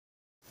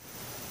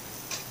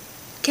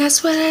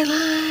Guess what, I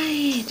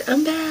lied!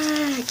 I'm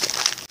back!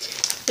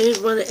 I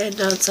didn't want to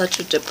end on such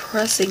a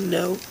depressing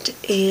note,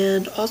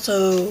 and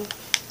also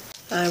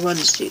I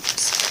wanted to do this.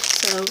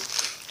 So,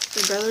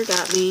 my brother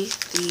got me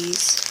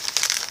these,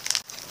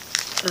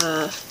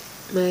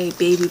 my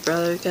baby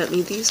brother got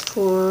me these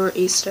for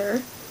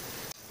Easter.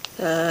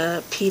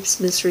 Peeps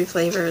mystery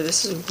flavor.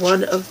 This is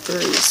one of 3,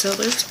 so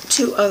there's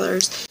 2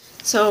 others.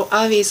 So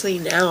obviously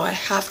now I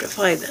have to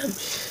find them.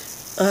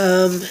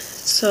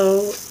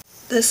 So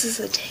this is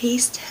a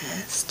taste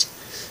test.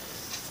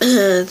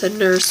 The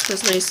nurse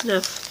was nice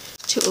enough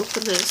to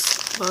open this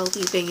while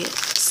leaving it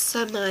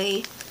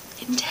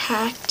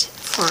semi-intact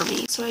for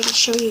me, so I can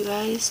show you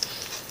guys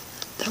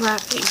the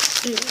wrapping.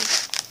 Anyway,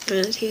 I'm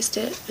gonna taste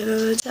it and I'm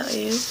gonna tell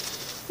you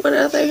what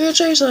I think it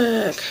tastes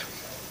like.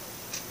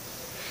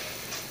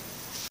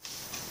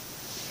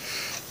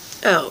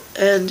 Oh,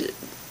 and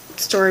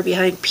story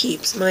behind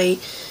Peeps. My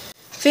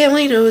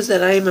family knows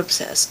that I am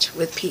obsessed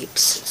with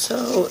Peeps,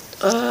 so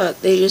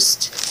they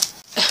just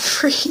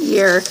every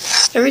year,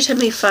 every time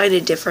they find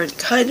a different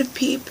kind of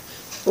Peep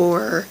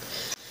or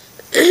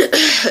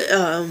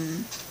a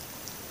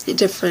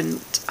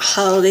different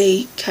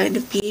holiday kind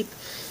of Peep,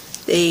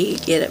 they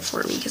get it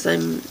for me because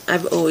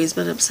I've always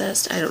been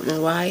obsessed. I don't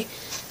know why.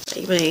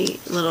 Like, my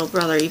little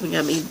brother even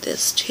got me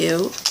this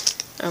too,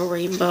 a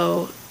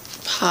rainbow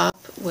pop,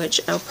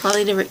 which I'll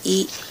probably never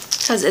eat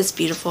because it's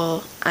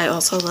beautiful. I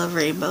also love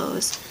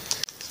rainbows.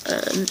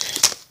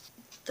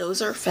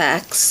 Those are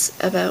facts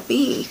about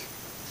me.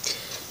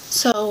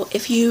 So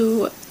if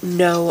you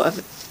know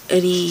of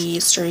any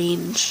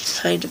strange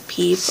kind of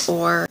Peep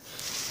or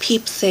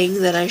Peep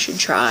thing that I should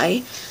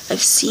try,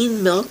 I've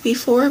seen milk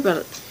before,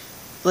 but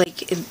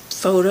like in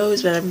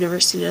photos, but I've never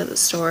seen it at the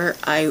store.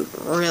 I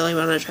really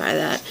want to try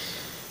that.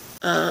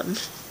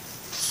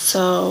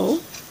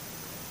 So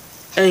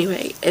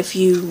anyway, if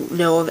you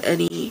know of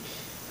any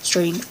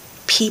strange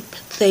Peep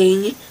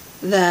thing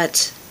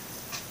that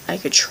I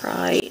could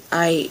try,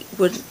 I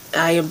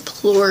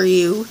implore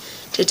you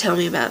to tell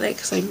me about it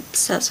because I'm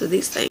obsessed with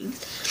these things.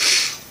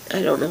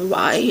 I don't know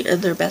why,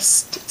 and they're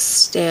best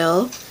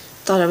stale.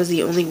 Thought I was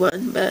the only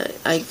one, but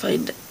I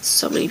find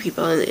so many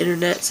people on the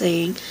internet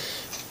saying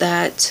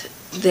that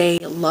they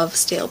love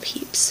stale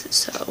Peeps,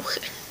 so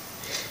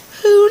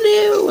who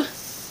knew?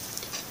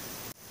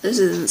 This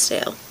isn't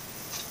stale,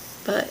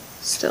 but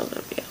still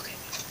gonna be okay.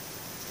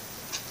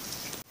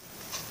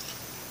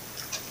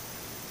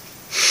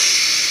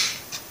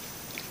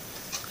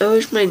 I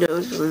wish my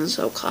nose wasn't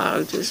so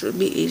clogged. This would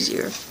be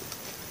easier.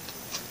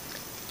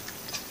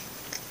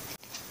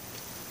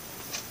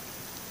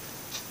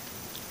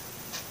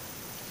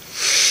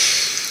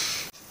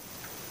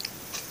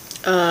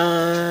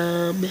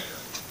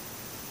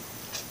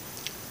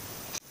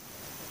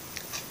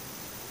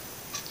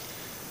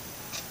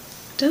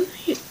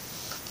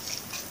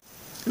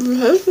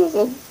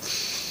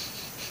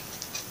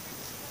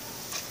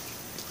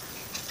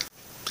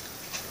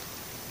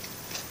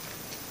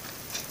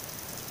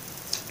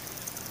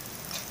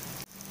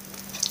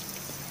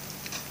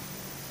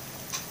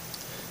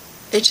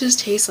 It just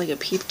tastes like a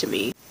Peep to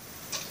me.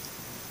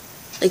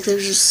 Like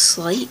there's a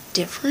slight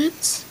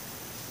difference,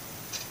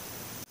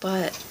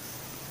 but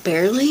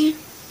barely.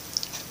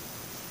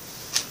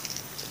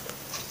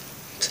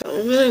 So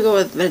I'm gonna go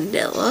with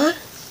vanilla.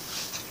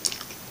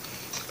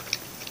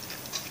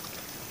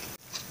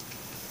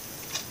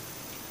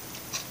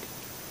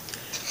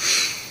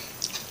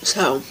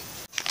 So,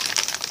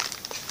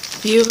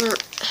 if you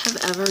have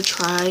ever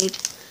tried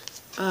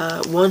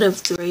one of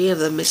 3 of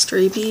the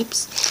mystery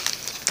Peeps,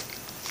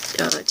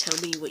 tell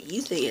me what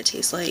you think it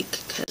tastes like,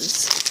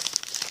 because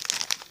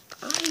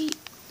I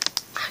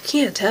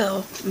can't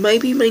tell. It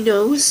might be my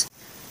nose,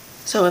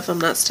 so if I'm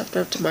not stuffed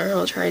up tomorrow,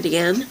 I'll try it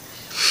again. And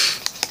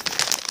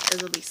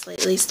it'll be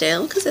slightly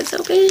stale, because it's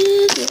open.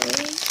 Yay.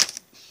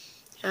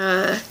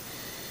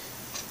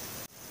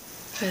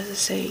 What was I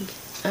saying?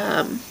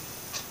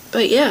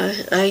 But yeah,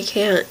 I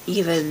can't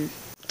even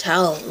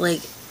tell,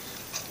 like,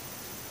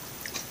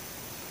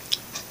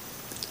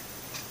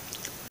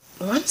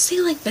 I want to say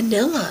like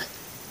vanilla.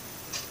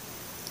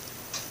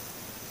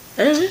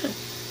 I don't know.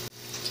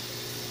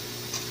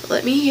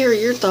 Let me hear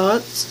your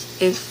thoughts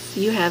if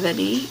you have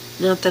any.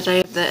 Not that I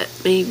have that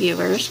many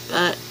viewers,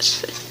 but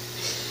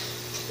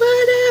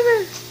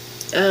whatever.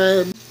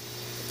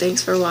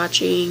 Thanks for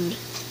watching.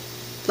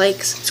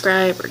 Like,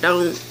 subscribe, or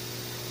don't.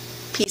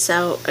 Peace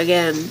out.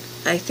 Again,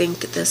 I think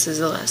this is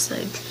the last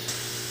time.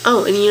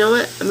 Oh, and you know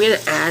what? I'm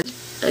gonna add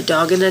a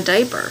dog in a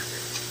diaper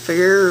for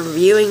your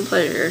viewing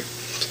pleasure,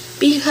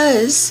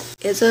 because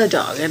it's a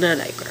dog in a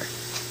diaper.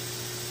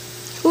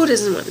 Who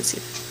doesn't want to see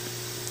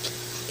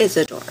that? It's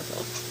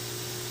adorable.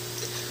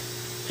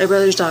 My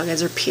brother's dog has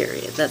her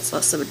period. That's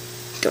less than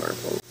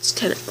adorable. It's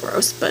kind of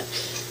gross, but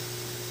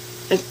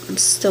I'm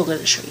still going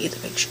to show you the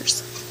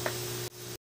pictures.